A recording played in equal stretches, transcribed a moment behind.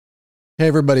Hey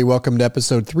everybody, welcome to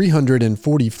episode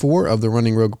 344 of the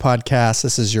Running Rogue podcast.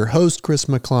 This is your host, Chris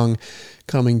McClung,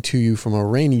 coming to you from a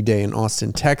rainy day in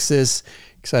Austin, Texas.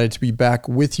 Excited to be back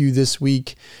with you this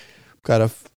week. Got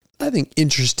I think,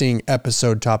 interesting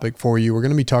episode topic for you. We're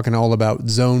going to be talking all about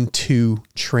Zone 2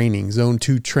 training. Zone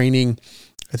 2 training,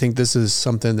 I think this is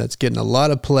something that's getting a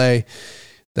lot of play,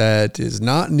 that is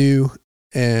not new,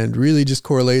 and really just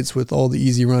correlates with all the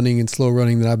easy running and slow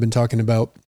running that I've been talking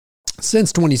about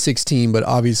since 2016, but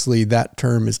obviously that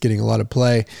term is getting a lot of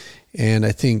play. And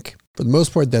I think for the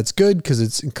most part, that's good because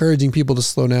it's encouraging people to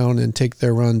slow down and take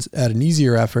their runs at an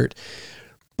easier effort.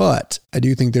 But I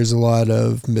do think there's a lot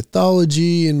of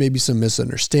mythology and maybe some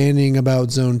misunderstanding about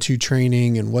Zone 2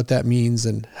 training and what that means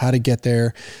and how to get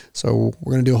there. So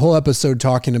we're going to do a whole episode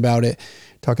talking about it,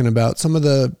 talking about some of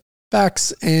the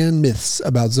facts and myths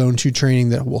about Zone 2 training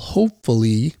that will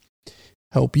hopefully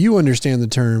help you understand the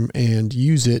term and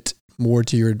use it more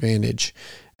to your advantage,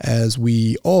 as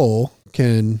we all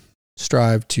can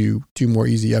strive to do more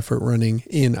easy effort running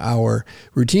in our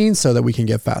routine so that we can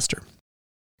get faster.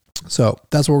 So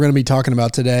that's what we're going to be talking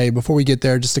about today. Before we get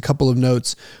there, just a couple of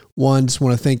notes. One, just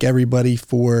want to thank everybody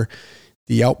for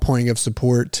the outpouring of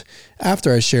support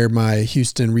after I shared my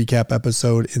Houston recap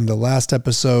episode in the last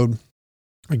episode.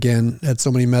 Again, had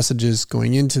so many messages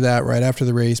going into that right after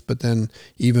the race, but then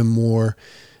even more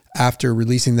after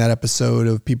releasing that episode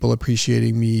of people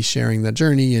appreciating me sharing that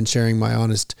journey and sharing my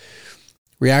honest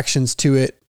reactions to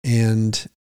it. And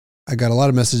I got a lot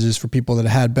of messages for people that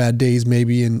had bad days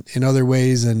maybe in other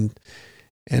ways, and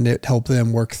it helped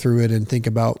them work through it and think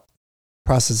about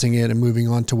processing it and moving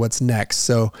on to what's next.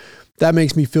 So that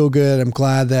makes me feel good. I'm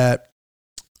glad that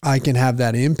I can have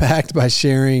that impact by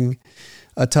sharing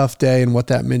a tough day and what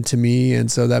that meant to me.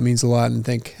 And so that means a lot. And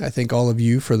I thank all of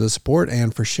you for the support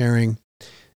and for sharing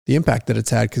the impact that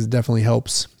it's had, because it definitely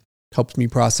helps me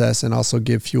process and also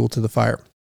give fuel to the fire.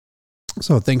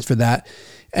 So thanks for that.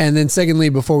 And then secondly,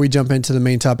 before we jump into the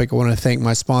main topic, I want to thank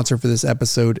my sponsor for this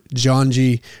episode,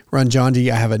 Janji. Run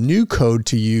Janji. I have a new code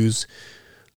to use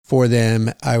for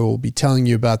them. I will be telling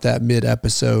you about that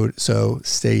mid-episode, so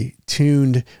stay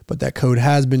tuned. But that code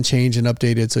has been changed and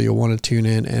updated, so you'll want to tune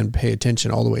in and pay attention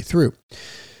all the way through.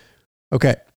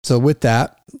 Okay, so with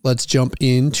that, let's jump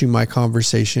into my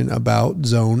conversation about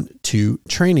Zone 2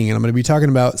 training. And I'm going to be talking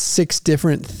about 6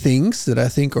 different things that I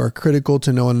think are critical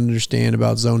to know and understand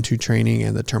about Zone 2 training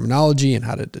and the terminology and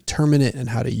how to determine it and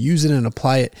how to use it and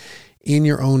apply it in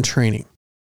your own training.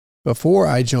 Before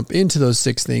I jump into those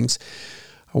 6 things,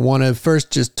 I want to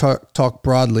first just talk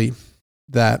broadly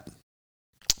that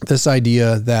this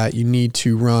idea that you need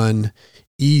to run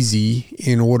easy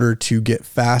in order to get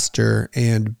faster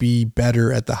and be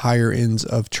better at the higher ends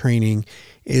of training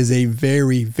is a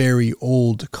very, very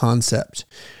old concept.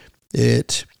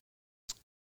 It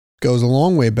goes a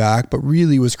long way back, but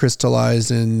really was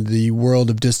crystallized in the world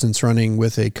of distance running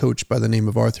with a coach by the name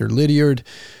of Arthur Lydiard,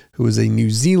 who was a New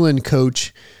Zealand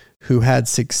coach who had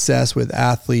success with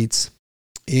athletes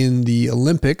in the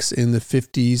Olympics in the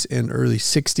 50s and early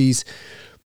 60s,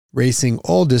 racing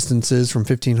all distances from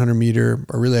 1500 meter,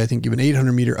 or really I think even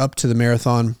 800 meter up to the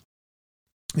marathon.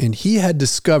 And he had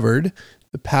discovered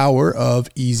the power of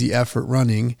easy effort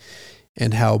running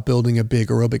and how building a big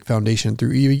aerobic foundation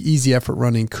through easy effort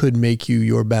running could make you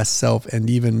your best self and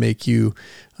even make you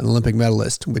an Olympic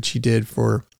medalist, which he did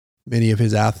for many of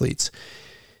his athletes.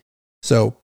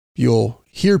 So you'll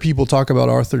hear people talk about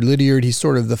Arthur Lydiard. He's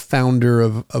sort of the founder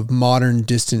of modern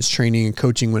distance training and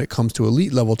coaching when it comes to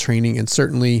elite level training. And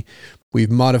certainly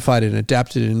we've modified and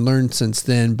adapted and learned since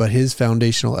then. But his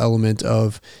foundational element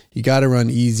of you got to run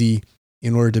easy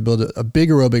in order to build a big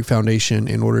aerobic foundation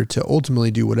in order to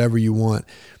ultimately do whatever you want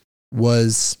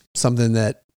was something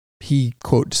that he,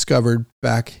 quote, discovered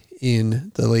back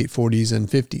in the late 40s and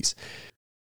 50s.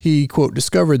 He, quote,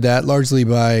 discovered that largely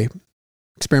by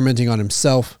experimenting on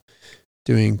himself,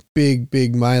 doing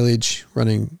big mileage,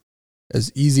 running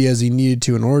as easy as he needed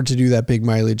to in order to do that big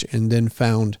mileage, and then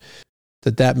found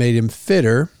that made him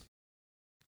fitter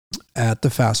at the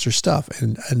faster stuff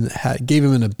and gave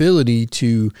him an ability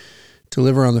to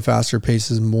deliver on the faster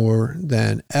paces more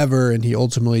than ever. And he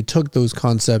ultimately took those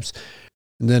concepts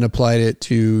and then applied it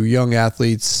to young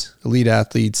athletes, elite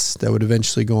athletes that would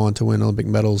eventually go on to win Olympic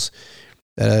medals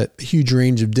at a huge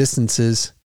range of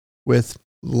distances with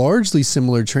largely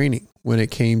similar training when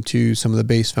it came to some of the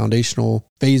base foundational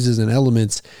phases and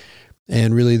elements.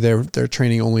 And really their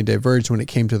training only diverged when it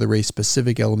came to the race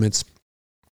specific elements.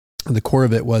 And the core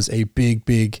of it was a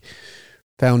big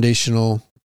foundational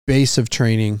base of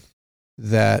training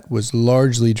that was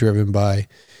largely driven by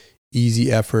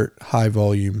easy effort, high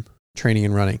volume training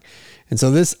and running. And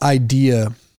so this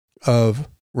idea of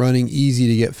running easy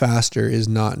to get faster is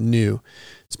not new.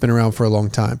 It's been around for a long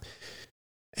time.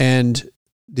 And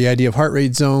the idea of heart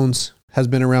rate zones has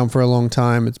been around for a long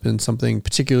time. It's been something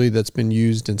particularly that's been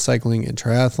used in cycling and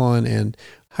triathlon and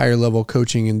higher level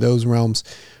coaching in those realms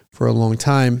for a long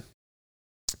time.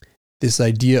 This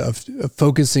idea of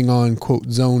focusing on, quote,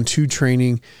 zone 2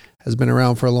 training has been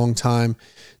around for a long time.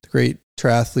 The great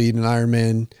triathlete and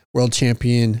Ironman world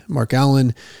champion Mark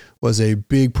Allen was a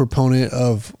big proponent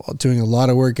of doing a lot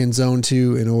of work in zone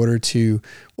 2 in order to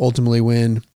ultimately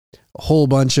win a whole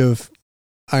bunch of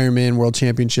Ironman world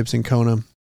championships in Kona.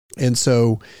 And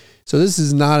so this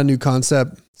is not a new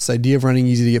concept. This idea of running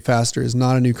easy to get faster is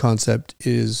not a new concept. It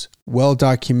is well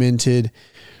documented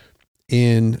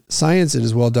in science. It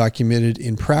is well documented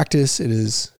in practice. It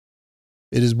is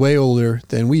way older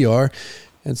than we are.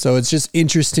 And so it's just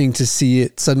interesting to see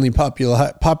it suddenly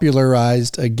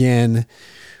popularized again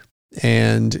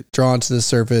and drawn to the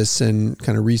surface and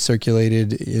kind of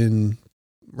recirculated in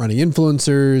running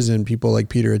influencers and people like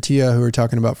Peter Attia who are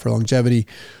talking about for longevity.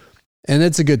 And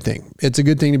it's a good thing. It's a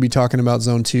good thing to be talking about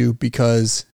zone 2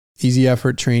 because easy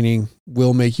effort training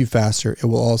will make you faster. It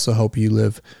will also help you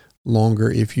live longer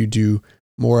if you do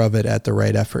more of it at the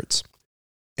right efforts.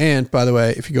 And by the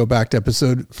way, if you go back to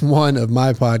episode 1 of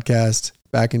my podcast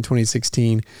back in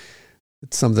 2016,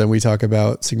 it's something we talk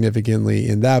about significantly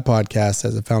in that podcast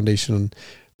as a foundational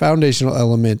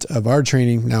element of our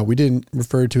training. Now, we didn't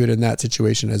refer to it in that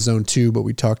situation as zone 2, but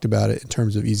we talked about it in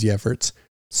terms of easy efforts,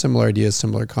 similar ideas,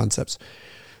 similar concepts.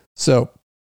 So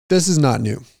this is not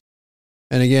new.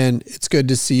 And again, it's good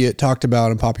to see it talked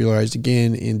about and popularized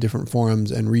again in different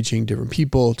forums and reaching different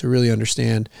people to really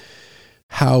understand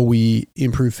how we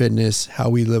improve fitness, how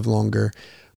we live longer.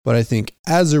 But I think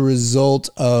as a result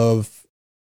of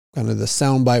kind of the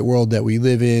soundbite world that we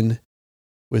live in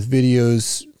with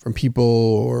videos from people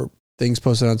or things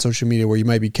posted on social media where you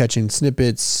might be catching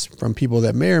snippets from people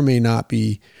that may or may not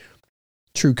be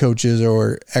true coaches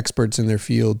or experts in their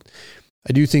field,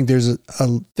 I do think there's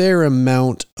a fair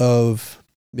amount of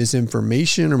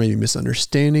misinformation or maybe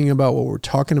misunderstanding about what we're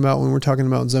talking about when we're talking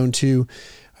about zone 2.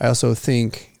 I also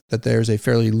think that there's a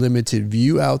fairly limited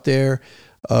view out there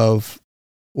of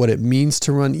what it means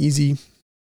to run easy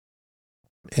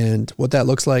and what that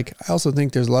looks like. I also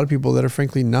think there's a lot of people that are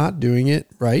frankly not doing it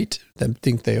right, that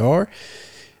think they are.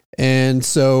 And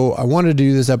so I wanted to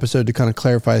do this episode to kind of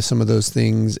clarify some of those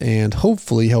things and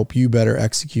hopefully help you better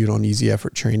execute on easy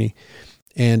effort training.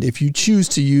 And if you choose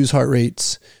to use heart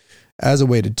rates as a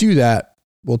way to do that,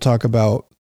 we'll talk about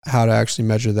how to actually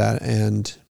measure that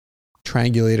and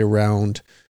triangulate around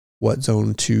what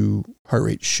zone 2 heart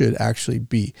rate should actually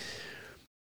be.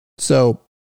 So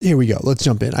here we go. Let's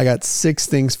jump in. I got 6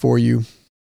 things for you.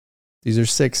 These are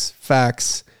 6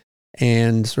 facts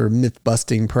and sort of myth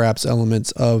busting perhaps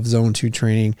elements of zone 2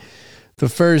 training. The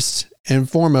first and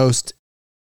foremost,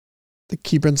 the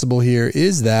key principle here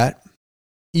is that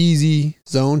easy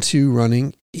zone 2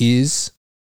 running is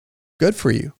good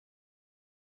for you.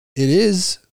 It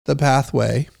is the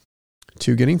pathway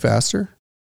to getting faster.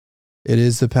 It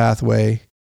is the pathway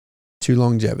to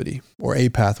longevity, or a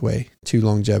pathway to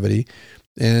longevity.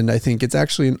 And I think it's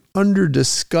actually an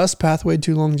under-discussed pathway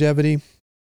to longevity.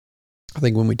 I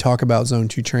think when we talk about zone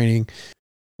 2 training,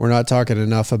 we're not talking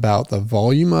enough about the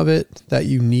volume of it that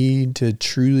you need to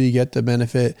truly get the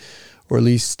benefit, or at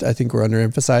least I think we're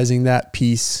underemphasizing that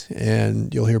piece.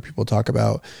 And you'll hear people talk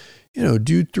about,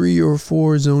 do 3 or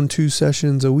 4 zone 2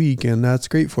 sessions a week, and that's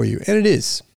great for you. And it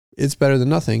is. It's better than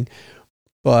nothing.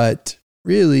 But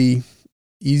really,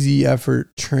 easy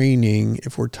effort training,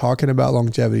 if we're talking about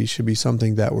longevity, should be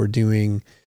something that we're doing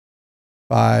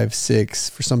 5, 6,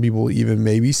 for some people even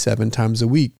maybe 7 times a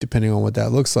week, depending on what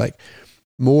that looks like.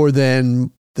 More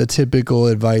than the typical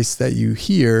advice that you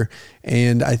hear.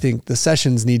 And I think the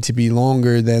sessions need to be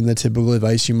longer than the typical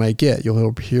advice you might get.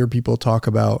 You'll hear people talk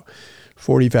about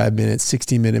 45 minutes,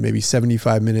 60 minute, maybe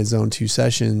 75 minute zone 2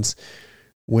 sessions,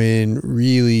 when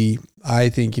really I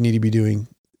think you need to be doing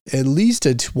at least a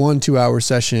 1-2 hour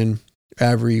session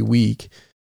every week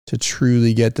to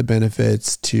truly get the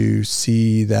benefits, to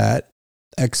see that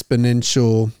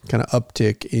exponential kind of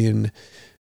uptick in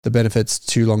the benefits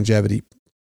to longevity.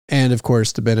 And of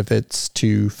course, the benefits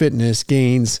to fitness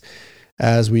gains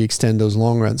as we extend those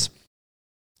long runs.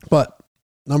 But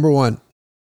number one,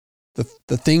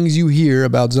 the things you hear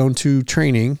about zone 2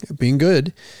 training being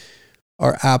good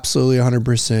are absolutely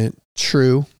 100%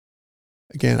 true.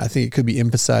 Again, I think it could be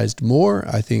emphasized more.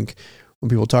 I think when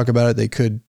people talk about it, they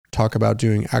could talk about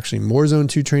doing actually more zone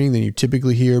 2 training than you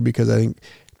typically hear, because I think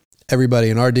everybody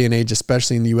in our day and age,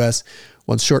 especially in the US,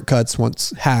 wants shortcuts,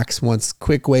 wants hacks, wants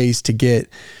quick ways to get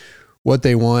what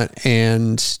they want.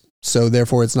 And so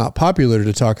therefore it's not popular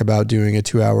to talk about doing a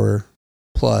 2-hour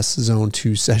plus zone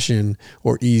 2 session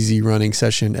or easy running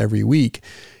session every week,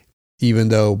 even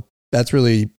though that's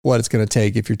really what it's going to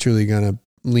take if you're truly going to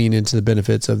lean into the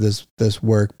benefits of this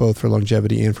work, both for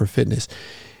longevity and for fitness.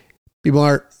 People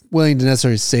aren't willing to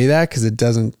necessarily say that because it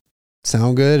doesn't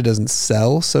sound good. It doesn't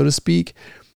sell, so to speak.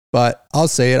 But I'll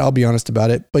say it. I'll be honest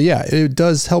about it. But yeah, it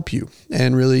does help you.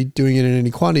 And really doing it in any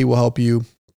quantity will help you.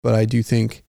 But I do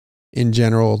think in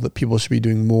general that people should be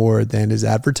doing more than is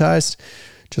advertised.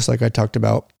 Just like I talked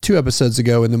about 2 episodes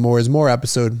ago, and the more is more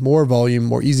episode, more volume,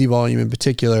 more easy volume in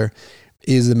particular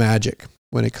is the magic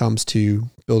when it comes to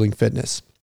building fitness.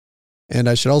 And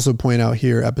I should also point out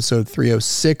here, episode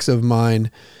 306 of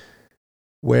mine,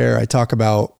 where I talk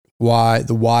about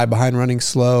the why behind running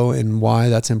slow and why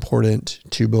that's important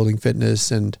to building fitness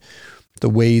and the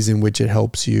ways in which it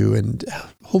helps you. And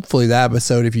hopefully that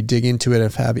episode, if you dig into it,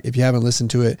 if you haven't listened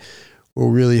to it, will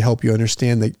really help you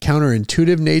understand the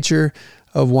counterintuitive nature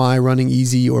of why running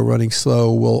easy or running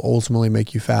slow will ultimately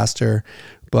make you faster.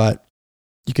 But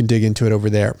you can dig into it over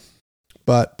there.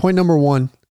 But point number 1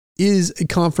 is a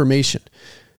confirmation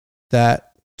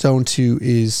that zone 2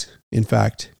 is, in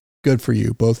fact, good for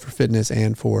you, both for fitness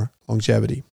and for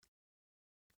longevity.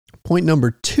 Point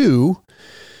number 2,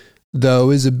 though,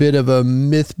 is a bit of a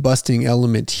myth-busting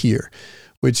element here,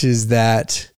 which is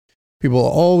that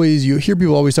you hear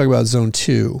people always talk about zone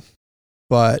 2,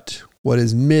 but what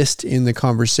is missed in the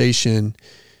conversation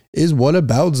is what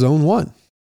about zone 1?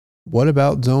 What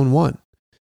about zone 1?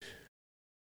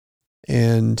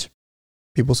 And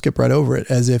people skip right over it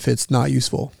as if it's not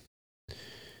useful.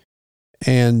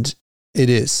 And it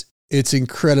is. It's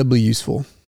incredibly useful.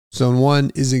 Zone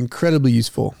 1 is incredibly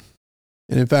useful.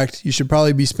 And in fact, you should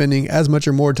probably be spending as much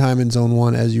or more time in zone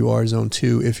 1 as you are zone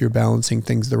 2 if you're balancing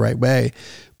things the right way.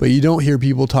 But you don't hear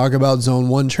people talk about zone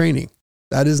 1 training.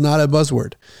 That is not a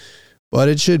buzzword, but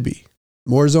it should be.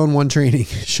 More zone 1 training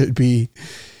should be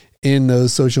in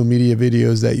those social media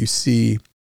videos that you see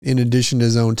in addition to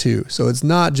zone 2. So it's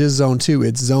not just zone 2,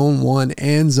 it's zone 1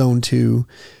 and zone 2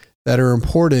 that are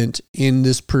important in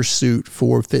this pursuit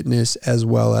for fitness as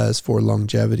well as for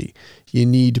longevity. You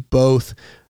need both.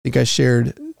 I think I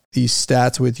shared these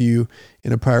stats with you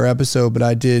in a prior episode, but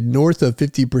I did north of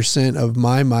 50% of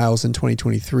my miles in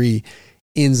 2023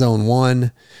 in zone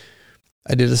 1.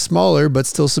 I did a smaller but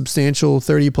still substantial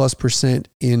 30+%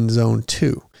 in zone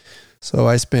 2. So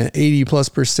I spent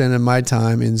 80+% of my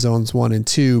time in zones 1 and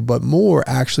 2, but more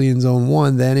actually in zone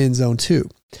 1 than in zone 2.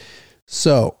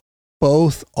 So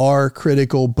both are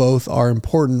critical, both are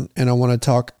important. And I want to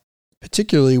talk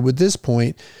particularly with this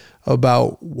point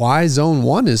about why zone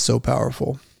 1 is so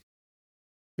powerful.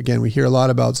 Again, we hear a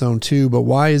lot about zone 2, but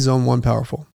why is zone 1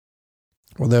 powerful?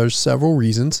 Well, there's several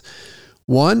reasons.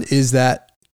 One is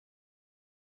that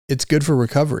it's good for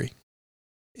recovery.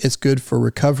 It's good for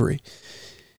recovery.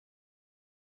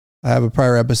 I have a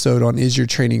prior episode on, is your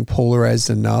training polarized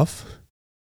enough?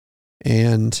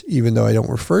 And even though I don't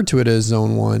refer to it as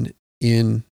zone 1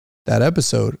 in that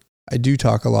episode, I do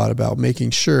talk a lot about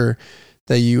making sure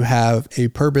that you have a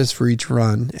purpose for each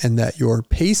run and that your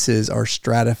paces are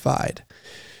stratified,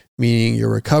 meaning your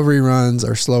recovery runs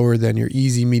are slower than your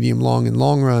easy, medium, long, and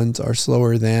long runs are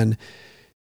slower than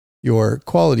your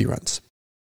quality runs.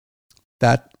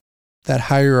 That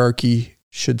hierarchy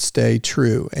should stay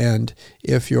true. And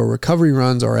if your recovery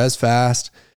runs are as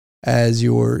fast as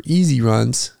your easy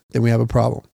runs, then we have a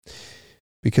problem,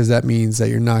 because that means that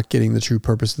you're not getting the true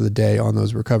purpose of the day on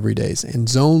those recovery days. And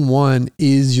zone 1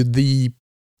 is the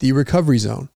recovery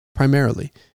zone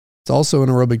primarily. It's also an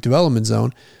aerobic development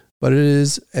zone, but it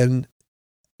is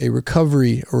a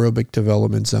recovery aerobic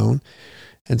development zone.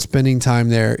 And spending time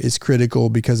there is critical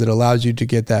because it allows you to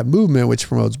get that movement, which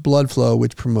promotes blood flow,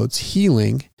 which promotes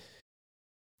healing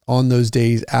on those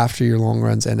days after your long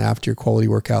runs and after your quality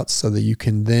workouts, so that you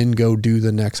can then go do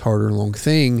the next harder long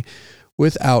thing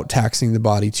without taxing the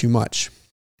body too much.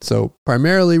 So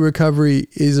primarily recovery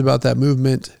is about that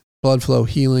movement, blood flow,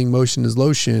 healing, motion is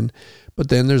lotion, but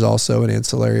then there's also an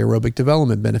ancillary aerobic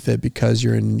development benefit because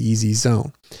you're in an easy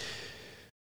zone.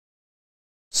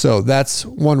 So that's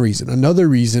one reason. Another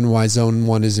reason why zone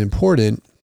 1 is important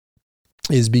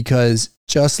is because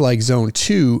just like zone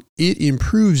 2, it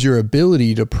improves your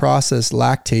ability to process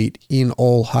lactate in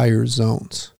all higher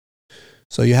zones.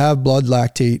 So you have blood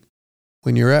lactate.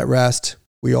 When you're at rest,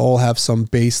 we all have some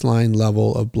baseline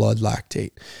level of blood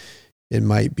lactate. It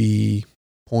might be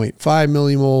 0.5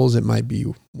 millimoles, it might be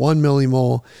 1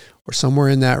 millimole, or somewhere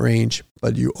in that range,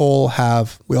 but we all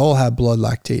have blood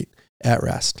lactate at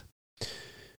rest.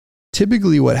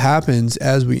 typically what happens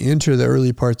as we enter the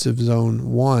early parts of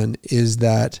zone 1 is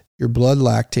that your blood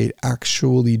lactate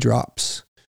actually drops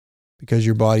because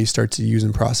your body starts to use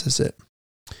and process it.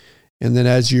 And then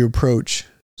as you approach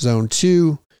zone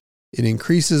 2, it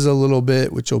increases a little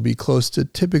bit, which will be close to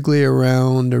typically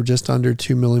around or just under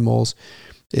 2 millimoles.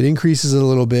 It increases a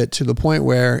little bit to the point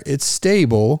where it's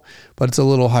stable, but it's a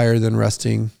little higher than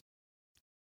resting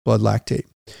blood lactate.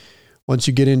 Once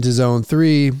you get into zone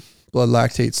 3, blood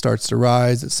lactate starts to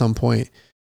rise. At some point,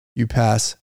 you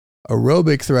pass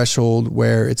aerobic threshold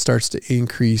where it starts to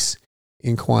increase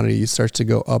in quantity. It starts to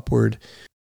go upward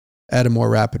at a more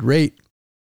rapid rate.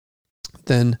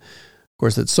 Then, of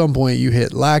course, at some point, you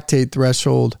hit lactate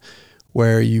threshold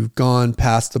where you've gone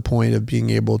past the point of being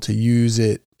able to use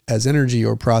it as energy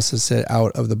or process it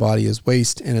out of the body as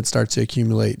waste, and it starts to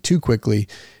accumulate too quickly,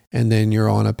 and then you're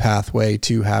on a pathway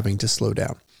to having to slow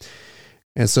down.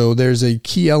 And so there's a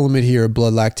key element here of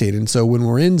blood lactate. And so when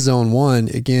we're in zone 1,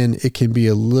 again, it can be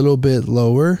a little bit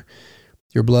lower,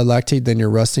 your blood lactate, than your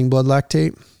resting blood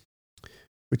lactate,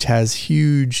 which has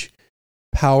huge,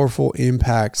 powerful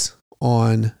impacts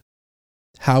on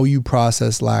how you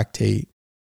process lactate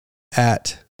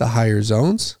at the higher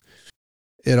zones.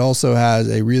 It also has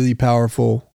a really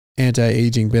powerful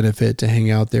anti-aging benefit to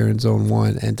hang out there in zone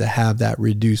 1 and to have that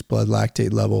reduced blood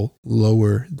lactate level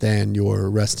lower than your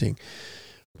resting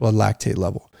blood lactate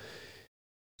level.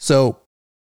 So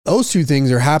those two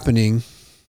things are happening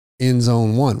in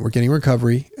zone 1. We're getting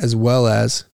recovery as well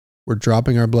as we're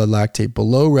dropping our blood lactate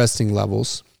below resting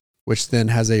levels, which then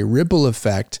has a ripple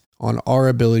effect on our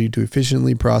ability to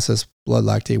efficiently process blood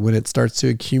lactate when it starts to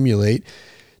accumulate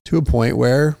to a point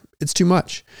where it's too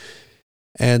much.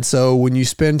 And so when you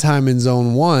spend time in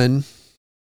zone 1,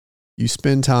 you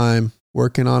spend time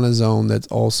working on a zone that's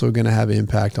also going to have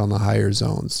impact on the higher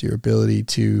zones. Your ability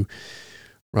to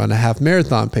run a half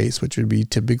marathon pace, which would be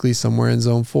typically somewhere in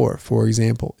zone 4, for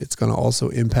example. It's going to also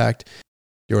impact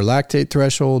your lactate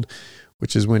threshold,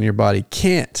 which is when your body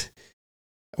can't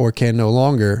or can no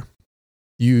longer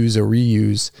use or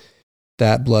reuse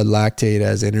that blood lactate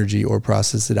as energy or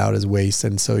process it out as waste.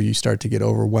 And so you start to get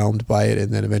overwhelmed by it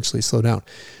and then eventually slow down.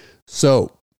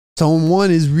 So zone 1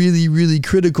 is really, really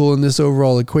critical in this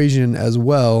overall equation as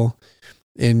well.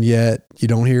 And yet you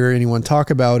don't hear anyone talk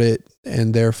about it.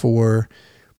 And therefore,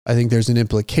 I think there's an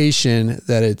implication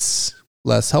that it's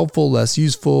less helpful, less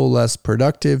useful, less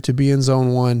productive to be in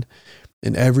zone 1.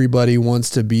 And everybody wants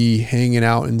to be hanging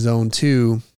out in zone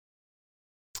 2.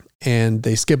 And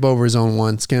they skip over zone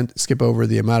 1, skip over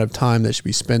the amount of time that should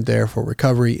be spent there for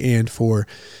recovery and for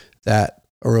that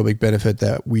aerobic benefit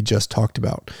that we just talked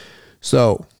about.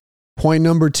 So point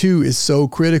number 2 is so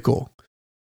critical.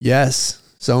 Yes,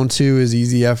 zone 2 is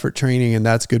easy effort training and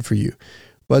that's good for you.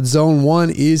 But zone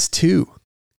 1 is too,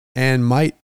 and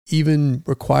might even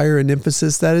require an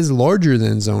emphasis that is larger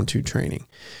than zone 2 training.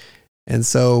 And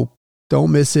so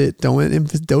don't miss it.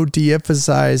 Don't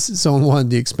de-emphasize zone 1 at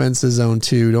the expense of zone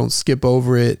 2. Don't skip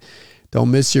over it.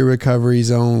 Don't miss your recovery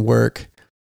zone work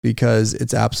because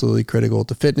it's absolutely critical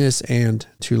to fitness and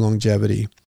to longevity.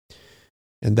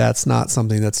 And that's not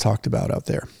something that's talked about out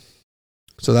there.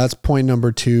 So that's point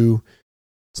number 2.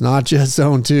 It's not just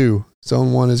zone 2.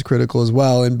 Zone 1 is critical as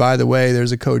well. And by the way,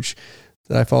 there's a coach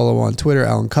that I follow on Twitter,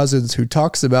 Alan Cousins, who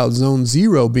talks about zone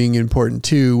 0 being important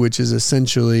too, which is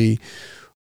essentially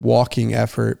walking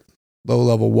effort,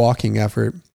 low-level walking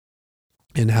effort,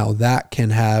 and how that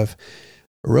can have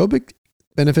aerobic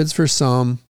benefits for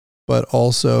some, but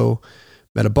also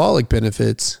metabolic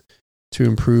benefits to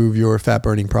improve your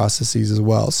fat-burning processes as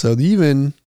well. So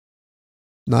even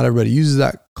not everybody uses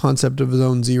that concept of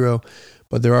zone 0,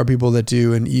 but there are people that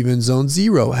do, and even zone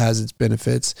 0 has its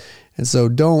benefits. And so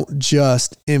don't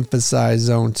just emphasize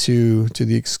zone 2 to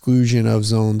the exclusion of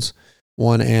zones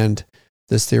 1 and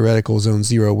this theoretical zone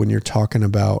 0 when you're talking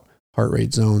about heart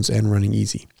rate zones and running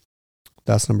easy.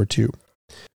 That's number 2.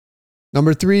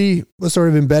 Number 3 was sort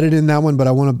of embedded in that one, but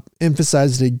I want to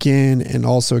emphasize it again and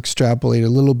also extrapolate a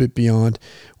little bit beyond,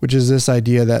 which is this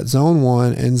idea that zone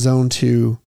 1 and zone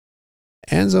 2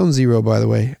 and zone 0, by the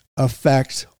way,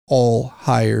 affect all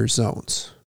higher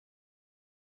zones.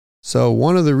 So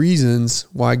one of the reasons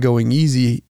why going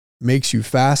easy makes you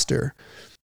faster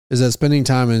is that spending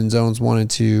time in zones 1 and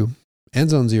 2 and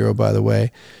zone 0, by the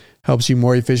way, helps you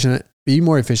be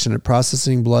more efficient at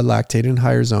processing blood lactate in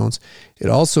higher zones. It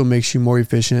also makes you more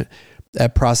efficient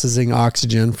at processing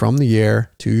oxygen from the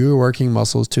air to your working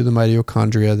muscles, to the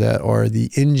mitochondria that are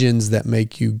the engines that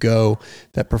make you go,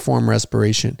 that perform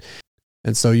respiration.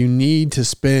 And so you need to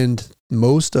spend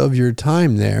most of your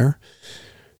time there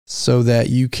so that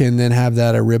you can then have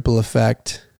that ripple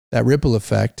effect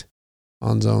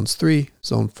on zones 3,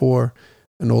 zone 4,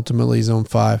 and ultimately zone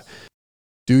 5.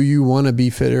 Do you want to be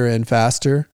fitter and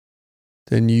faster?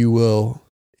 Then you will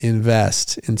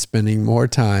invest in spending more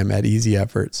time at easy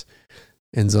efforts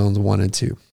in zones 1 and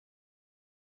 2.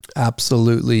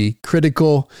 Absolutely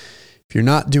critical. If you're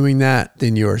not doing that,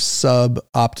 then you're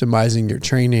sub-optimizing your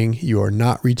training. You are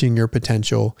not reaching your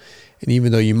potential. And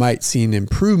even though you might see an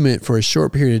improvement for a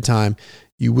short period of time,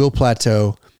 you will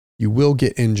plateau. You will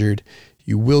get injured.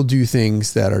 You will do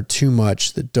things that are too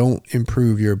much, that don't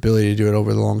improve your ability to do it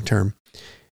over the long term.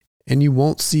 And you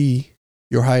won't see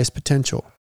your highest potential.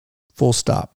 Full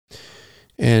stop.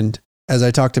 And as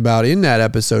I talked about in that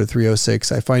episode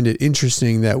 306, I find it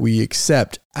interesting that we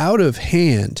accept out of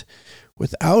hand,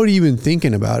 without even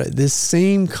thinking about it, this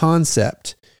same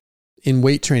concept in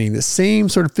weight training, the same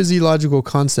sort of physiological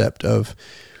concept of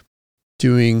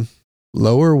doing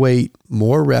lower weight,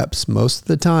 more reps most of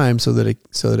the time so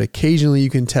that occasionally you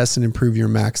can test and improve your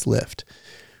max lift.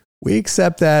 We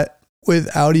accept that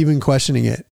without even questioning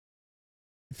it.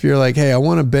 If you're like, hey, I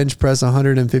want to bench press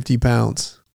 150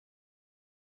 pounds,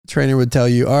 the trainer would tell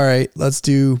you, all right, let's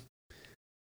do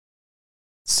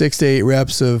 6 to 8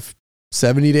 reps of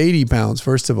 70 to 80 pounds.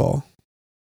 First of all,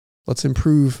 let's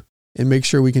improve and make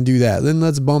sure we can do that. Then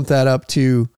let's bump that up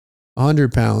to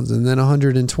 100 pounds and then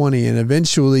 120. And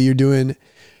eventually you're doing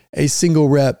a single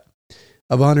rep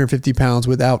of 150 pounds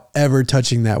without ever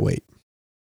touching that weight.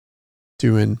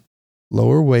 Doing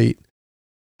lower weight,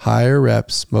 higher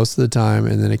reps most of the time,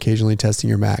 and then occasionally testing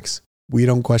your max. We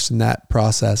don't question that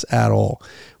process at all.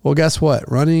 Well, guess what?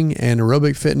 Running and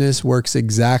aerobic fitness works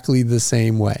exactly the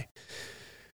same way.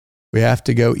 We have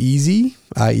to go easy,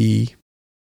 i.e.,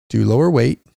 do lower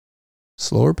weight,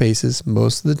 slower paces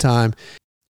most of the time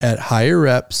at higher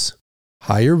reps,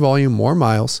 higher volume, more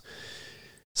miles,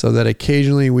 so that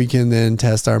occasionally we can then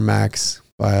test our max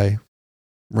by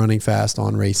running fast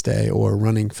on race day or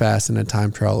running fast in a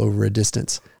time trial over a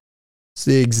distance. It's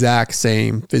the exact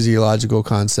same physiological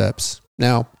concepts.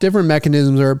 Now, different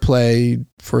mechanisms are at play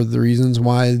for the reasons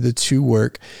why the two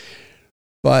work,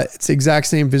 but it's the exact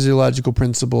same physiological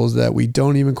principles that we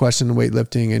don't even question in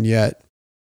weightlifting, and yet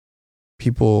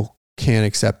people can't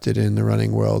accept it in the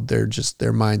running world.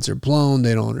 Their minds are blown.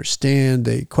 They don't understand.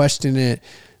 They question it.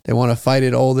 They want to fight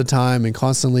it all the time and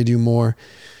constantly do more.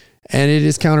 And it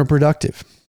is counterproductive.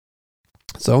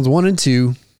 Zones 1 and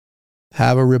 2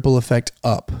 have a ripple effect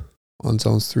up on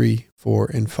zones 3, 4,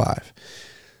 and 5.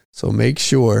 So make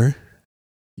sure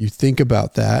you think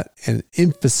about that and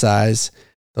emphasize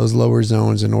those lower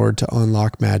zones in order to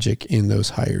unlock magic in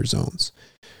those higher zones.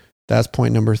 That's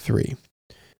point number 3.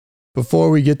 Before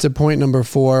we get to point number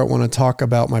 4, I want to talk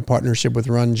about my partnership with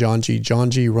Run Janji.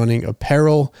 Janji Running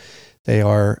Apparel. They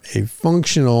are a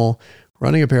functional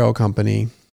running apparel company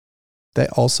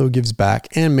that also gives back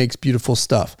and makes beautiful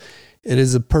stuff. It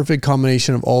is a perfect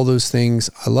combination of all those things.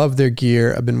 I love their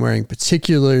gear. I've been wearing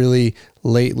particularly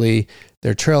lately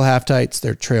their trail half tights,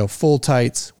 their trail full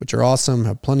tights, which are awesome,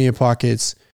 have plenty of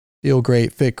pockets, feel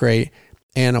great, fit great.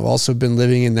 And I've also been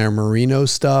living in their merino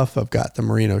stuff. I've got the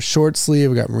merino short sleeve.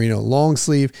 I've got merino long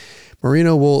sleeve.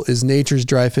 Merino wool is nature's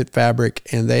dry fit fabric,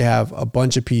 and they have a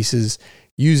bunch of pieces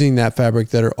using that fabric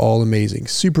that are all amazing.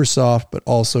 Super soft, but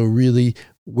also really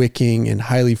wicking and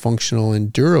highly functional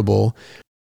and durable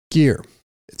gear.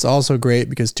 It's also great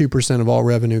because 2% of all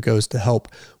revenue goes to help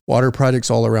water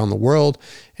projects all around the world.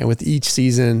 And with each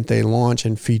season, they launch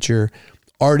and feature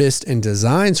artists and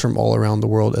designs from all around the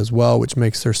world as well, which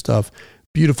makes their stuff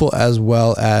beautiful as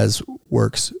well as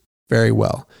works very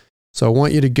well. So I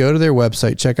want you to go to their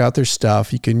website, check out their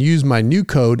stuff. You can use my new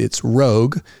code. It's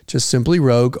ROGUE, just simply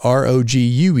ROGUE,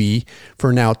 ROGUE,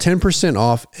 for now 10%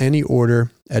 off any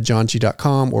order at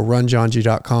janji.com or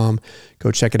runjanji.com.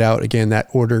 Go check it out. Again, that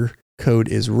order code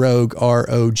is ROGUE,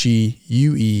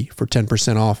 ROGUE, for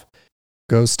 10% off.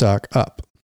 Go stock up.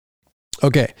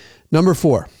 Okay, number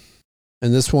 4.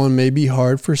 And this one may be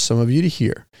hard for some of you to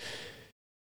hear,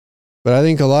 but I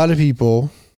think a lot of people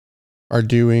are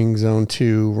doing zone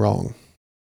 2 wrong.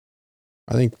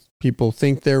 I think people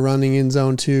think they're running in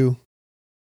zone 2,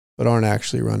 but aren't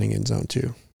actually running in zone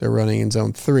 2. They're running in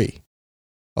zone 3,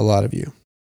 a lot of you.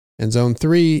 And zone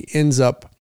 3 ends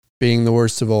up being the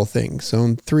worst of all things.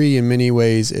 Zone 3 in many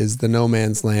ways is the no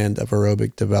man's land of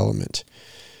aerobic development.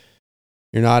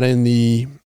 You're not in the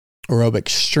aerobic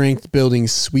strength building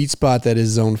sweet spot that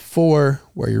is zone 4,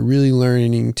 where you're really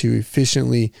learning to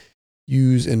efficiently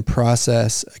use and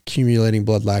process accumulating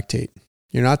blood lactate.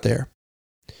 You're not there.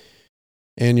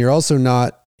 And you're also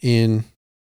not in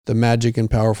the magic and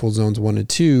powerful zones 1 and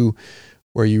 2,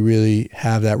 where you really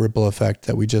have that ripple effect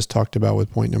that we just talked about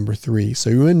with point number 3. So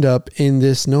you end up in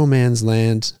this no man's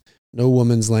land no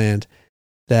woman's land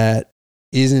that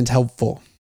isn't helpful.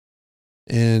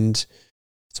 And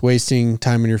it's wasting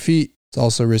time on your feet. It's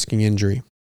also risking injury.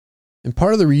 And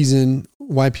part of the reason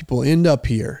why people end up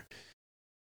here,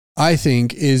 I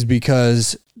think, is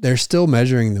because they're still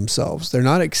measuring themselves. They're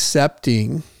not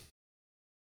accepting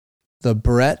the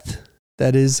breadth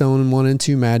that is zone 1 and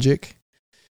 2 magic.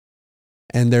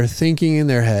 And they're thinking in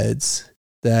their heads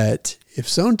that if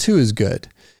zone 2 is good,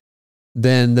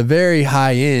 then the very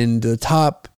high end, the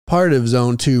top part of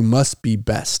zone 2 must be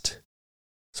best.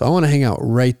 So I want to hang out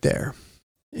right there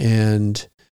and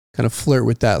kind of flirt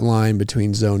with that line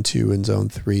between zone 2 and zone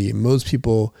 3. Most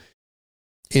people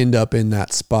end up in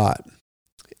that spot.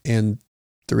 And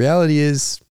the reality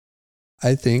is,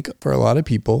 I think for a lot of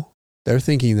people, they're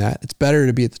thinking that it's better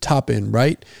to be at the top end,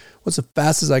 right? What's the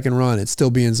fastest I can run? It's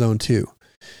still be in zone 2.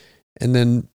 And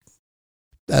then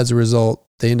as a result,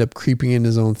 they end up creeping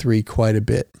into zone 3 quite a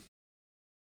bit.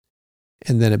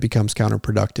 And then it becomes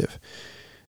counterproductive.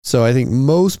 So I think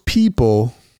most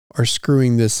people are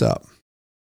screwing this up.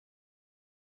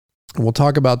 And we'll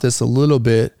talk about this a little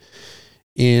bit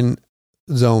in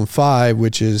zone 5,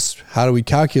 which is how do we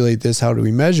calculate this? How do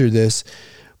we measure this?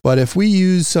 But if we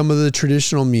use some of the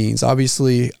traditional means,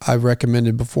 obviously I've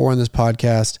recommended before on this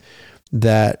podcast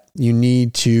that you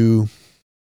need to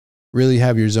really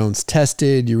have your zones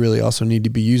tested. You really also need to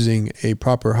be using a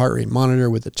proper heart rate monitor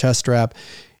with a chest strap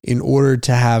in order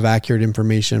to have accurate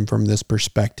information from this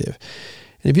perspective.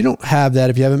 And if you don't have that,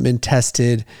 if you haven't been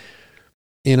tested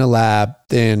in a lab,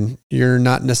 then you're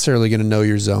not necessarily going to know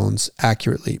your zones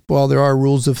accurately. Well, there are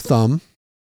rules of thumb.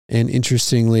 And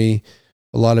interestingly,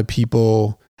 a lot of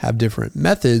people have different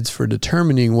methods for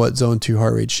determining what zone 2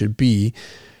 heart rate should be.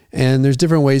 And there's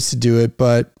different ways to do it,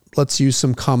 but let's use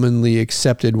some commonly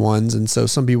accepted ones. And so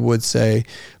some people would say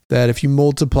that if you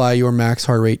multiply your max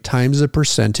heart rate times a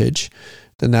percentage,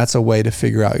 then that's a way to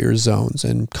figure out your zones.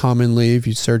 And commonly, if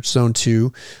you search zone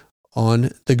 2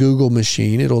 on the Google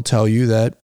machine, it'll tell you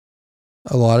that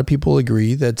a lot of people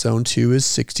agree that zone 2 is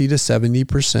 60 to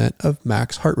 70% of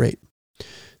max heart rate.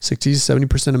 60 to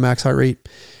 70% of max heart rate.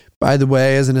 By the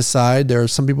way, as an aside, there are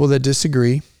some people that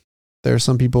disagree. There are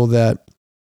some people that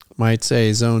might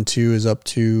say zone 2 is up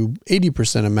to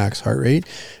 80% of max heart rate.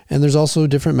 And there's also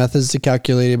different methods to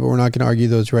calculate it, but we're not going to argue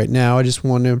those right now. I just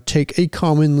want to take a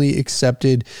commonly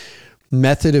accepted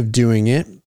method of doing it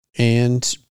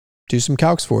and do some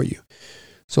calcs for you.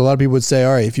 So a lot of people would say,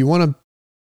 all right, if you want to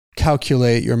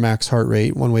calculate your max heart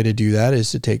rate, one way to do that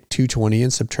is to take 220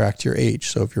 and subtract your age.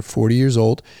 So if you're 40 years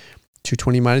old,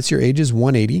 220 minus your age is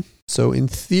 180. So in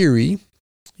theory,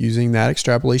 using that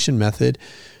extrapolation method,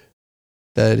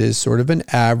 that is sort of an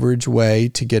average way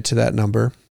to get to that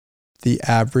number. The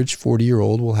average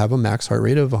 40-year-old will have a max heart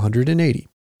rate of 180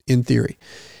 in theory.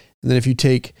 And then if you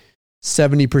take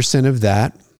 70% of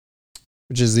that,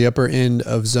 which is the upper end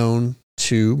of zone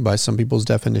 2 by some people's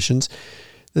definitions,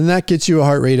 then that gets you a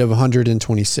heart rate of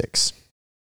 126.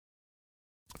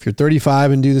 If you're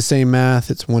 35 and do the same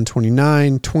math, it's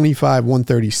 129, 25,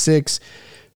 136,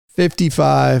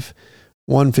 55,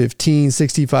 115,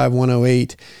 65,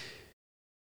 108.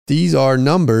 These are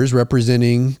numbers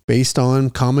representing, based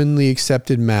on commonly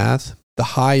accepted math, the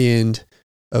high end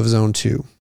of zone 2.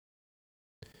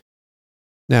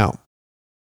 Now,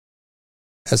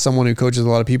 as someone who coaches a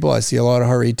lot of people, I see a lot of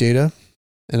heart rate data,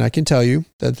 and I can tell you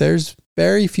that there's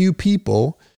very few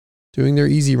people doing their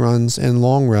easy runs and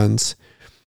long runs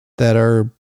that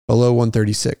are below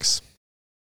 136.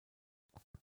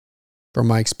 From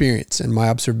my experience and my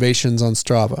observations on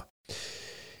Strava,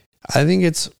 I think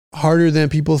it's harder than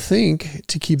people think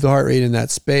to keep the heart rate in that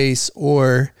space,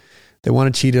 or they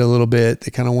want to cheat it a little bit.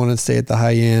 They kind of want to stay at the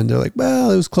high end. They're like,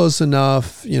 well, it was close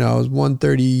enough. You know, it was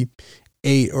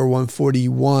 138 or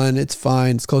 141. It's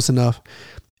fine. It's close enough.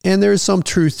 And there is some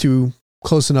truth to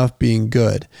close enough being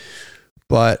good.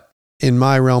 But in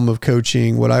my realm of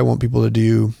coaching, what I want people to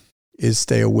do is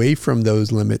stay away from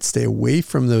those limits, stay away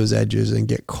from those edges, and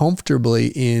get comfortably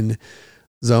in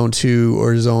zone 2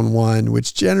 or zone 1,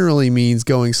 which generally means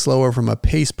going slower from a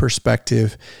pace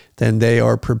perspective than they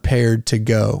are prepared to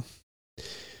go.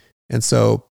 And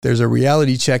so there's a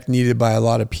reality check needed by a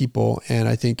lot of people. And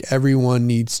I think everyone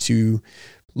needs to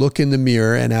look in the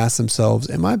mirror and ask themselves,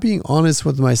 am I being honest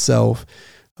with myself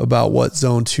about what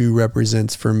zone 2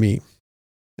 represents for me?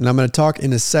 And I'm going to talk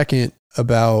in a second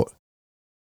about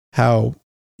how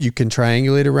you can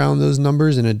triangulate around those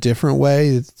numbers in a different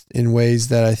way, in ways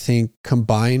that I think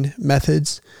combine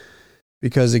methods.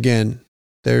 Because again,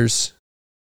 there's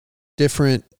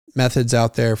different methods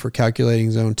out there for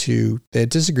calculating zone 2 that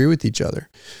disagree with each other.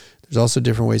 There's also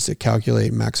different ways to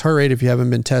calculate max heart rate. If you haven't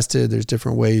been tested, there's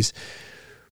different ways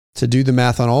to do the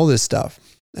math on all this stuff.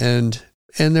 And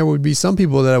there would be some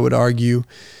people that I would argue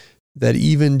that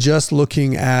even just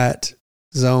looking at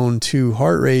zone 2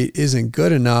 heart rate isn't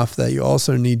good enough, that you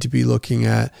also need to be looking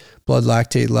at blood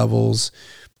lactate levels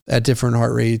at different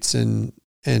heart rates and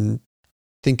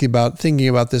thinking about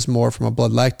this more from a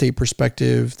blood lactate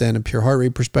perspective than a pure heart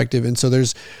rate perspective. And so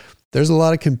there's a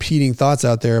lot of competing thoughts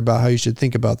out there about how you should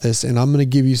think about this. And I'm going to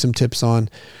give you some tips on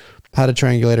how to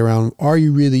triangulate around, are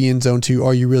you really in zone 2?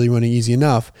 Are you really running easy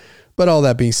enough? But all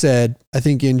that being said, I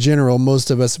think in general,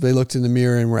 most of us, if they looked in the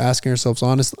mirror and we're asking ourselves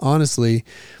honestly,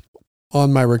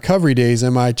 on my recovery days,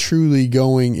 am I truly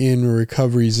going in a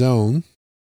recovery zone?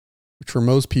 Which for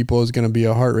most people is going to be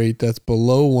a heart rate that's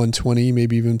below 120,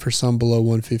 maybe even for some below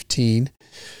 115.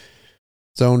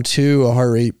 Zone 2, a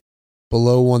heart rate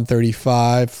below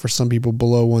 135, for some people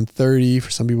below 130, for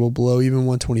some people below even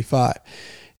 125.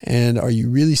 And are you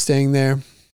really staying there?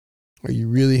 Are you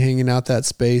really hanging out that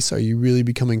space? Are you really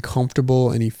becoming comfortable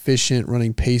and efficient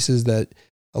running paces that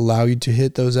allow you to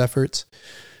hit those efforts?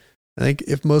 I think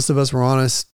if most of us were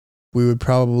honest, we would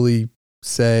probably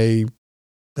say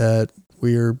that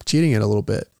we're cheating it a little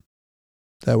bit,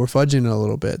 that we're fudging it a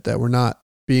little bit, that we're not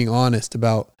being honest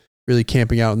about really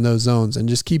camping out in those zones. And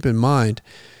just keep in mind,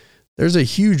 there's a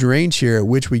huge range here at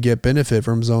which we get benefit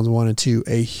from zones 1 and 2,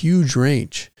 a huge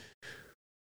range.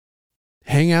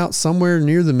 Hang out somewhere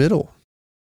near the middle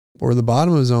or the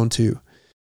bottom of zone 2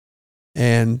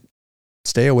 and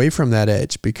stay away from that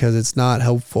edge because it's not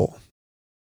helpful.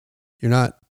 You're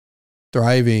not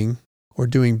thriving or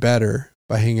doing better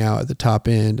by hanging out at the top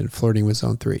end and flirting with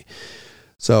zone 3.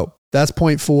 So that's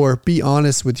point 4. Be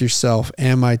honest with yourself.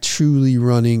 Am I truly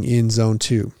running in zone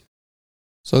 2?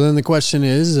 So then the question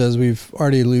is, as we've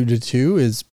already alluded to,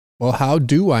 is, well, how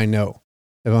do I know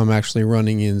if I'm actually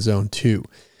running in zone 2?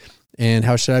 And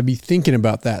how should I be thinking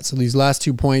about that? So these last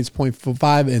 2 points, point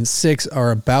 5 and 6,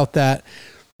 are about that.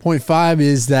 Point 5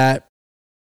 is that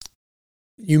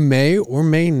you may or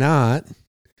may not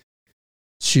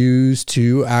choose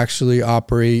to actually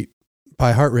operate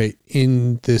by heart rate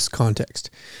in this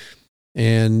context.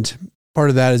 And part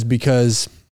of that is because,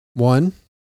 one,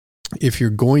 if you're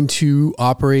going to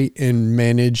operate and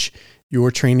manage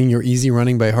your training, your easy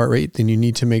running by heart rate, then you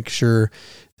need to make sure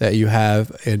that you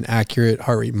have an accurate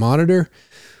heart rate monitor.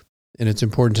 And it's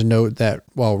important to note that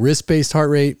while wrist-based heart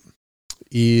rate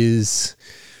is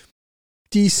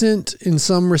decent in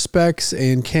some respects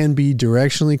and can be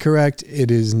directionally correct,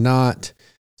 it is not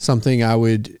something I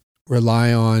would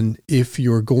rely on if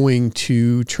you're going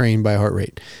to train by heart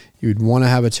rate. You would want to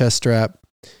have a chest strap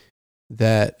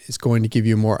that is going to give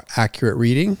you a more accurate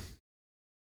reading.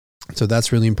 So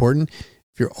that's really important.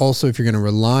 If you're going to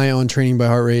rely on training by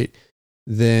heart rate,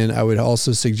 then I would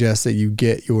also suggest that you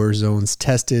get your zones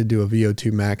tested, do a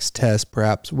VO2 max test,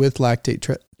 perhaps with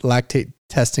lactate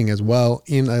testing as well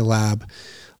in a lab.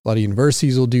 A lot of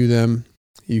universities will do them.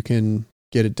 You can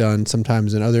get it done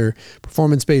sometimes in other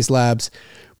performance-based labs,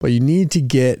 but you need to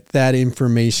get that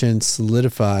information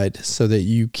solidified so that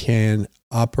you can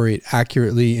operate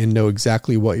accurately and know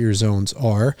exactly what your zones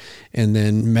are, and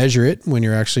then measure it when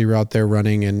you're actually out there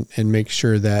running and make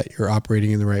sure that you're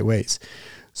operating in the right ways.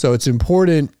 So it's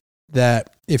important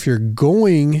that if you're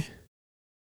going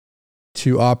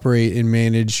to operate and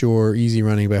manage your easy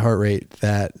running by heart rate,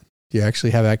 that you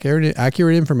actually have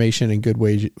accurate information and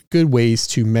good ways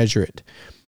to measure it.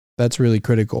 That's really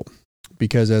critical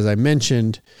because, as I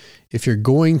mentioned, if you're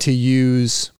going to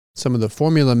use some of the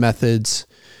formula methods,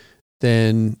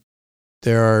 then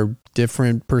there are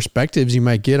different perspectives you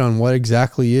might get on what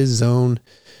exactly is zone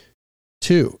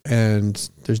 2. And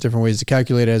there's different ways to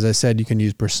calculate it. As I said, you can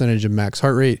use percentage of max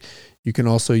heart rate. You can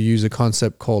also use a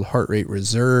concept called heart rate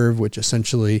reserve, which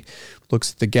essentially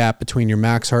looks at the gap between your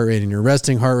max heart rate and your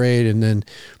resting heart rate, and then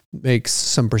makes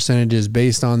some percentages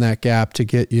based on that gap to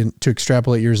get you to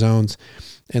extrapolate your zones.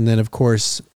 And then, of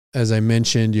course, as I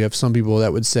mentioned, you have some people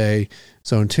that would say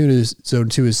zone 2 is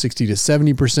 60 to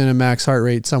 70% of max heart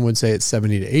rate. Some would say it's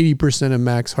 70 to 80% of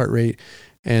max heart rate,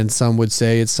 and some would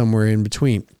say it's somewhere in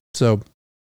between. So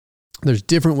there's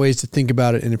different ways to think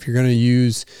about it. And if you're going to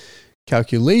use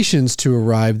calculations to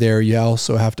arrive there, you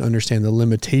also have to understand the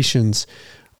limitations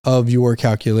of your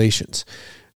calculations.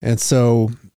 And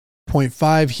so point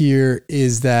 5 here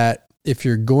is that if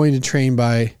you're going to train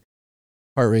by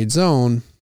heart rate zone,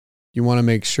 you want to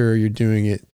make sure you're doing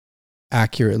it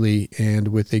accurately and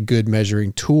with a good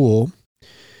measuring tool,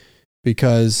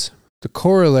 because the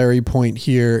corollary point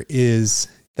here is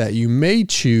that you may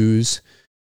choose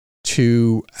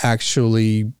to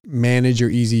actually manage your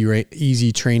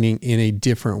easy training in a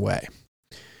different way.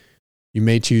 You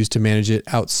may choose to manage it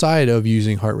outside of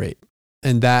using heart rate.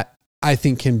 And that I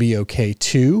think can be okay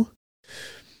too.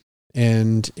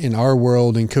 And in our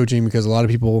world in coaching, because a lot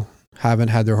of people haven't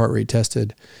had their heart rate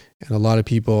tested and a lot of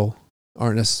people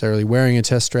aren't necessarily wearing a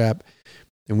test strap,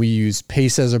 and we use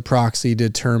pace as a proxy to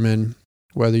determine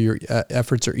whether your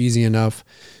efforts are easy enough.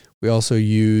 We also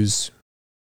use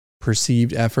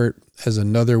perceived effort as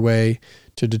another way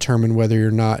to determine whether you're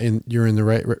in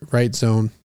the right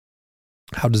zone.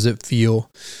 How does it feel?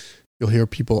 You'll hear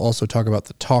people also talk about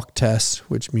the talk test,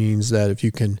 which means that if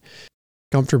you can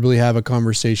comfortably have a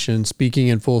conversation, speaking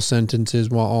in full sentences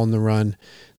while on the run,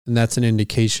 then that's an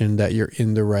indication that you're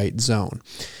in the right zone.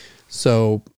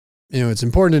 So, it's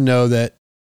important to know that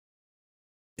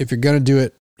if you're going to do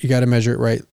it, you got to measure it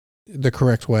right, the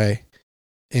correct way.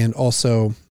 And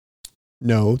also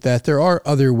know that there are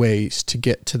other ways to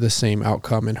get to the same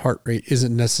outcome, and heart rate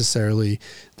isn't necessarily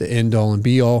the end all and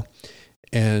be all.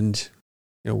 And,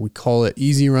 we call it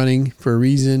easy running for a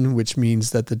reason, which means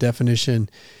that the definition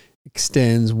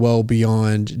extends well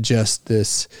beyond just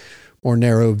this more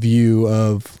narrow view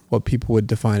of what people would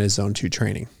define as zone 2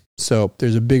 training. So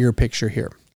there's a bigger picture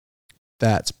here.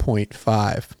 That's point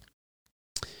 5.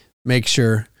 Make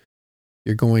sure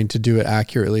you're going to do it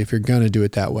accurately if you're going to do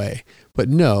it that way. But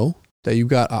know that you've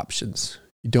got options.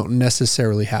 You don't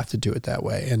necessarily have to do it that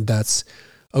way. And that's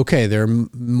okay. There are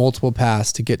multiple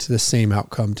paths to get to the same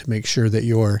outcome to make sure that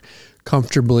you're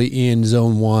comfortably in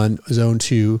zone 1, zone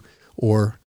 2,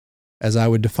 or as I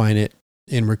would define it,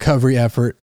 in recovery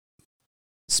effort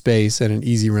space and an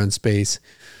easy run space,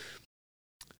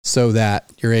 so that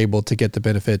you're able to get the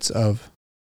benefits of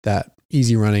that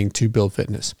easy running to build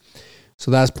fitness.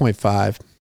 So that's point 5.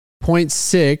 Point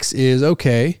 6 is,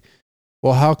 okay,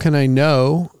 well, how can I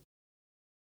know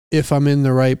if I'm in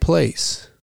the right place?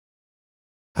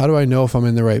 How do I know if I'm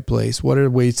in the right place? What are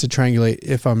ways to triangulate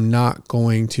if I'm not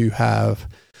going to have,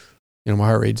 my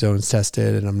heart rate zones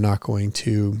tested and I'm not going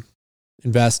to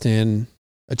invest in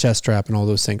a chest strap and all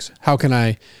those things? How can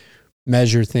I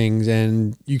measure things?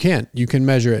 And you can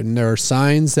measure it. And there are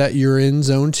signs that you're in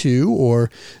zone 2 or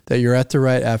that you're at the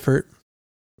right effort.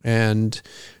 And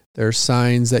there are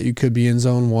signs that you could be in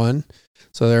zone 1.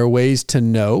 So there are ways to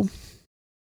know.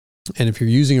 And if you're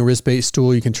using a wrist-based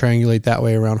tool, you can triangulate that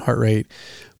way around heart rate.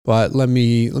 But let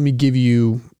me give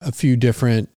you a few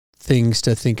different things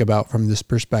to think about from this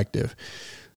perspective.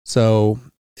 So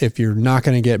if you're not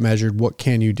going to get measured, what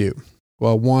can you do?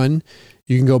 Well, 1,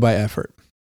 you can go by effort.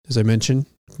 As I mentioned,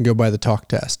 you can go by the talk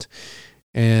test.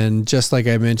 And just like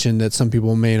I mentioned that some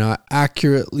people may not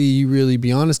accurately really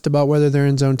be honest about whether they're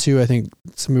in zone 2, I think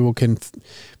some people can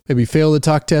maybe fail the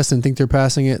talk test and think they're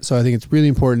passing it. So I think it's really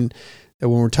important that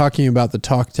when we're talking about the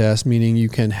talk test, meaning you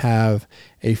can have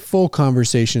a full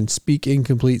conversation, speak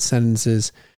incomplete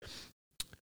sentences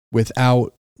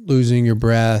without losing your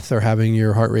breath or having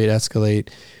your heart rate escalate,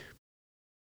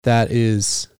 that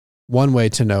is one way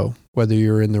to know whether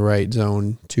you're in the right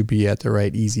zone to be at the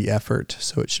right easy effort.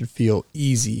 So it should feel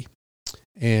easy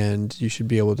and you should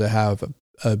be able to have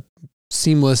a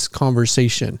seamless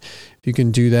conversation. If you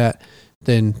can do that,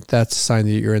 then that's a sign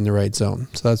that you're in the right zone.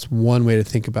 So that's one way to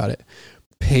think about it.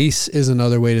 Pace is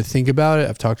another way to think about it.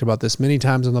 I've talked about this many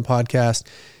times on the podcast.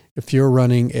 If you're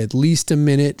running at least a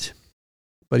minute,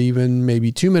 but even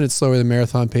maybe 2 minutes slower than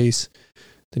marathon pace,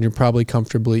 then you're probably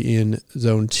comfortably in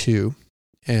zone 2.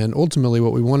 And ultimately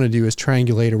what we want to do is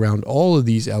triangulate around all of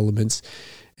these elements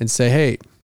and say, hey,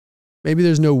 maybe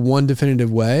there's no one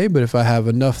definitive way, but if I have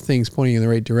enough things pointing in the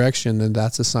right direction, then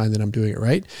that's a sign that I'm doing it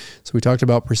right. So we talked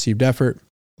about perceived effort.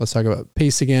 Let's talk about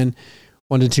pace again.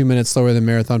 1 to 2 minutes slower than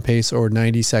marathon pace, or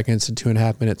 90 seconds to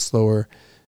 2.5 minutes slower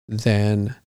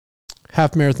than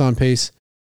half marathon pace.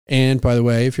 And by the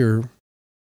way, if you're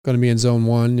going to be in zone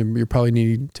 1, you probably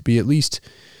need to be at least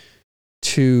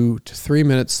 2 to 3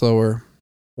 minutes slower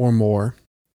or more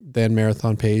than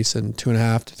marathon pace, and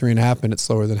 2.5 to 3.5 minutes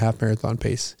slower than half marathon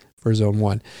pace for zone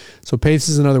 1. So pace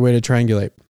is another way to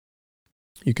triangulate.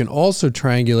 You can also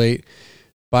triangulate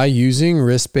by using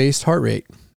wrist-based heart rate.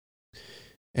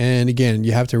 And again,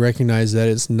 you have to recognize that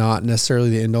it's not necessarily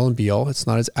the end all and be all. It's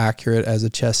not as accurate as a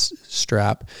chest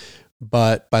strap,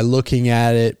 but by looking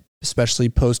at it, especially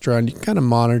post-run, you can kind of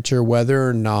monitor whether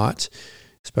or not,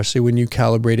 especially when you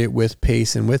calibrate it with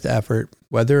pace and with effort,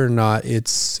 whether or not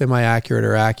it's semi-accurate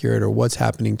or accurate or what's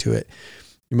happening to it.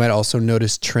 You might also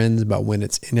notice trends about when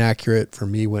it's inaccurate. For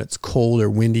me, when it's cold or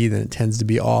windy, then it tends to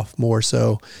be off more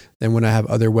so than when I have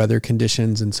other weather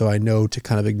conditions. And so I know to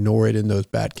kind of ignore it in those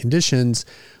bad conditions.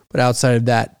 But outside of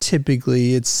that,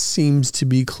 typically it seems to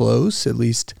be close. At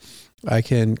least I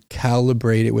can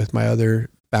calibrate it with my other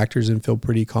factors and feel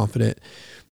pretty confident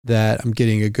that I'm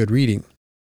getting a good reading.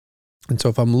 And so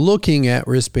if I'm looking at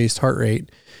wrist-based heart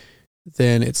rate,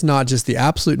 then it's not just the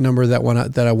absolute number that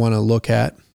I want to look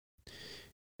at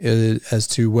as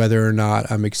to whether or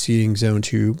not I'm exceeding zone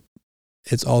 2.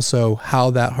 It's also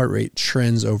how that heart rate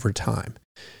trends over time.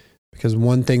 Because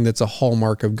one thing that's a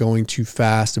hallmark of going too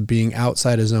fast, of being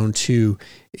outside of zone 2,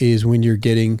 is when you're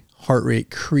getting heart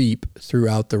rate creep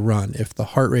throughout the run. If the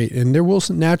heart rate, and there will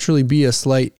naturally be a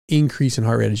slight increase in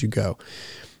heart rate as you go,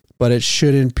 but it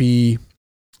shouldn't be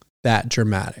that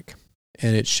dramatic,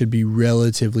 and it should be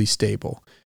relatively stable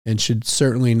and should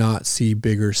certainly not see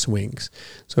bigger swings.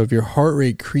 So if your heart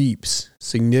rate creeps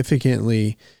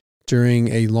significantly during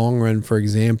a long run, for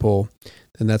example,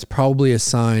 then that's probably a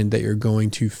sign that you're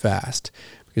going too fast.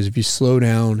 Because if you slow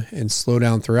down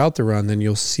throughout the run, then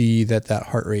you'll see that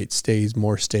heart rate stays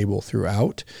more stable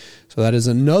throughout. So that is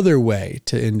another way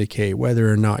to indicate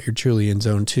whether or not you're truly in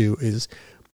zone 2 is,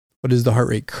 what does the heart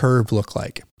rate curve look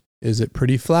like? Is it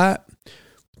pretty flat?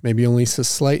 Maybe only a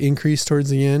slight increase towards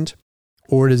the end?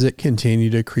 Or does it continue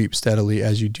to creep steadily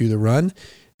as you do the run?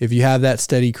 If you have that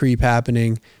steady creep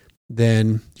happening,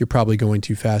 then you're probably going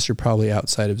too fast. You're probably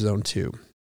outside of zone 2.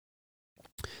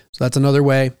 So that's another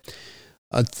way.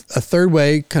 A third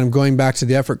way, kind of going back to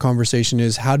the effort conversation,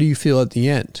 is how do you feel at the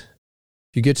end?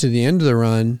 If you get to the end of the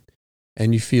run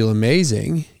and you feel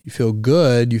amazing, you feel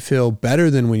good, you feel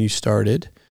better than when you started,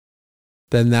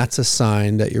 then that's a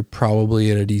sign that you're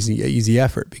probably at an easy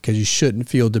effort, because you shouldn't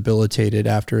feel debilitated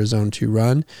after a zone 2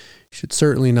 run. You should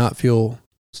certainly not feel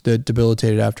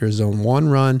debilitated after a zone 1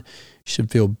 run. You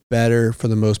should feel better for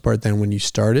the most part than when you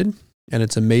started. And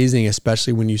it's amazing,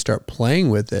 especially when you start playing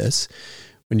with this,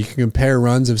 when you can compare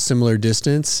runs of similar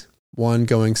distance, one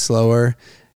going slower,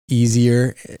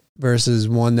 easier, versus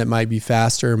one that might be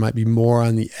faster, might be more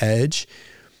on the edge.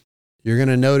 You're going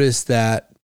to notice that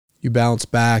you bounce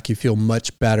back, you feel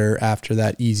much better after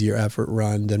that easier effort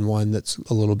run than one that's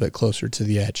a little bit closer to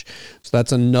the edge. So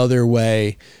that's another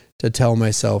way to tell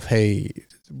myself, hey,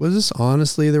 was this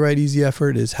honestly the right easy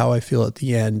effort? Is how I feel at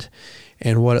the end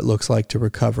and what it looks like to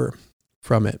recover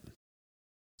from it.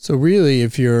 So really,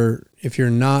 if you're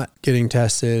not getting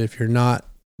tested, if you're not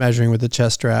measuring with the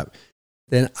chest strap,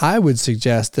 then I would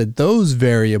suggest that those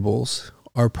variables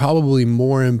are probably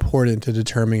more important to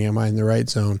determining am I in the right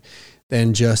zone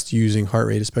than just using heart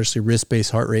rate, especially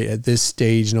wrist-based heart rate at this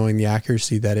stage, knowing the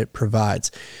accuracy that it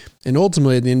provides. And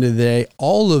ultimately, at the end of the day,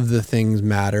 all of the things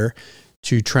matter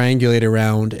to triangulate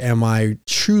around, am I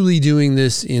truly doing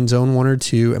this in zone 1 or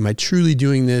 2? Am I truly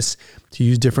doing this, to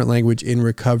use different language, in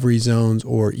recovery zones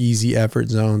or easy effort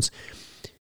zones?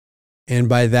 And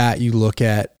by that, you look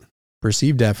at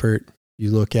perceived effort, you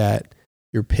look at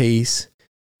your pace,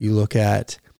 you look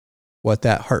at what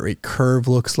that heart rate curve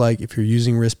looks like if you're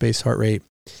using wrist-based heart rate,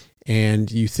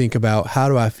 and you think about, how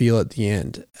do I feel at the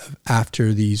end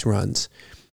after these runs?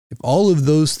 If all of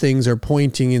those things are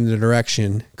pointing in the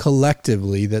direction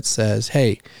collectively that says,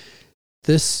 hey,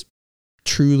 this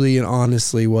truly and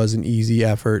honestly was an easy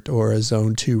effort or a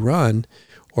zone 2 run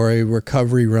or a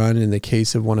recovery run in the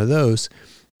case of one of those,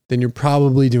 then you're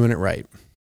probably doing it right.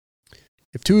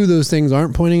 If two of those things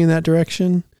aren't pointing in that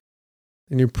direction,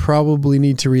 then you probably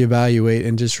need to reevaluate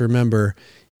and just remember,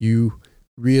 you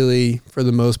really, for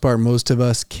the most part, most of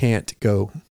us can't go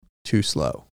too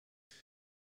slow.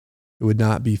 It would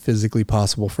not be physically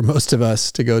possible for most of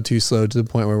us to go too slow to the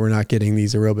point where we're not getting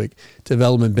these aerobic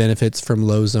development benefits from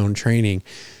low zone training.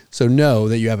 So know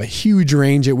that you have a huge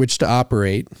range at which to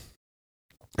operate.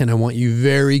 And I want you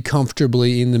very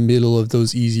comfortably in the middle of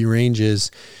those easy ranges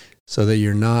so that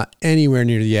you're not anywhere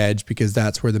near the edge, because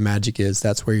that's where the magic is.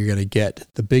 That's where you're going to get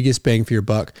the biggest bang for your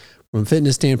buck from a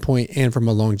fitness standpoint and from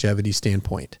a longevity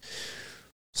standpoint.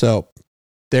 So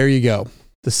there you go.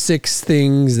 The 6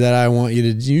 things that I want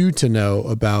you to know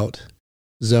about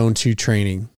Zone 2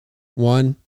 training.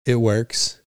 1, it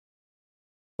works,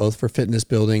 both for fitness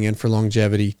building and for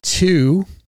longevity. 2,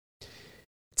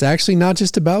 it's actually not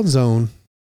just about Zone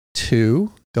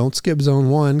 2. Don't skip Zone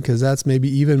 1, because that's maybe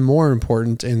even more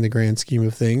important in the grand scheme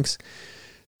of things.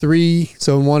 3,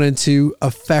 Zone 1 and 2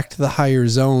 affect the higher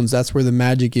zones. That's where the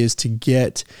magic is, to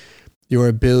get your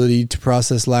ability to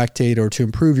process lactate, or to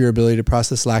improve your ability to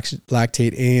process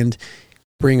lactate and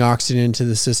bring oxygen into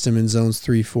the system in zones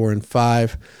 3, 4, and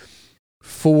 5.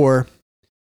 4,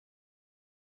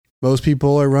 most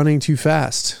people are running too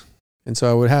fast. And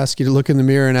so I would ask you to look in the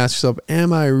mirror and ask yourself,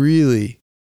 am I really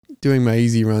doing my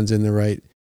easy runs in the right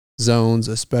zones,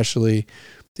 especially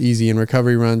the easy and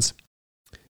recovery runs?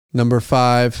 Number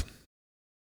 5,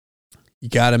 you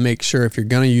got to make sure, if you're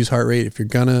going to use heart rate, if you're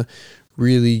going to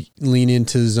really lean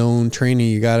into zone training,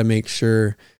 you got to make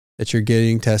sure that you're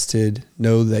getting tested,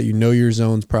 know that you know your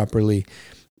zones properly,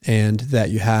 and that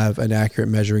you have an accurate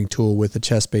measuring tool with a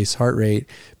chest-based heart rate.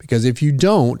 Because if you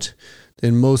don't,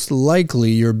 then most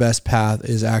likely your best path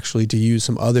is actually to use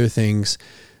some other things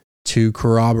to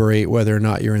corroborate whether or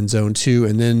not you're in zone 2.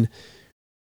 And then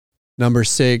number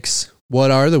 6,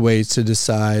 what are the ways to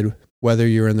decide whether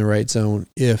you're in the right zone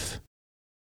if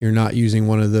you're not using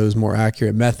one of those more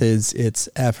accurate methods? It's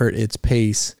effort, it's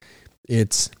pace,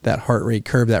 it's that heart rate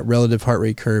curve, that relative heart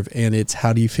rate curve, and it's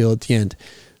how do you feel at the end.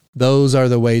 Those are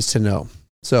the ways to know.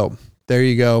 So there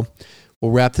you go.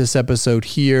 We'll wrap this episode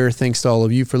here. Thanks to all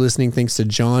of you for listening. Thanks to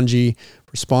John G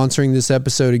for sponsoring this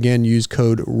episode. Again, use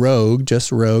code ROGUE,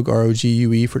 just ROGUE,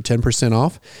 ROGUE, for 10%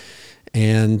 off.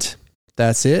 And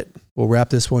that's it. We'll wrap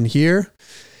this one here.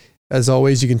 As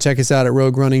always, you can check us out at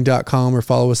roguerunning.com or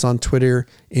follow us on Twitter,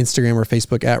 Instagram, or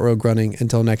Facebook at Rogue Running.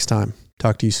 Until next time,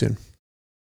 talk to you soon.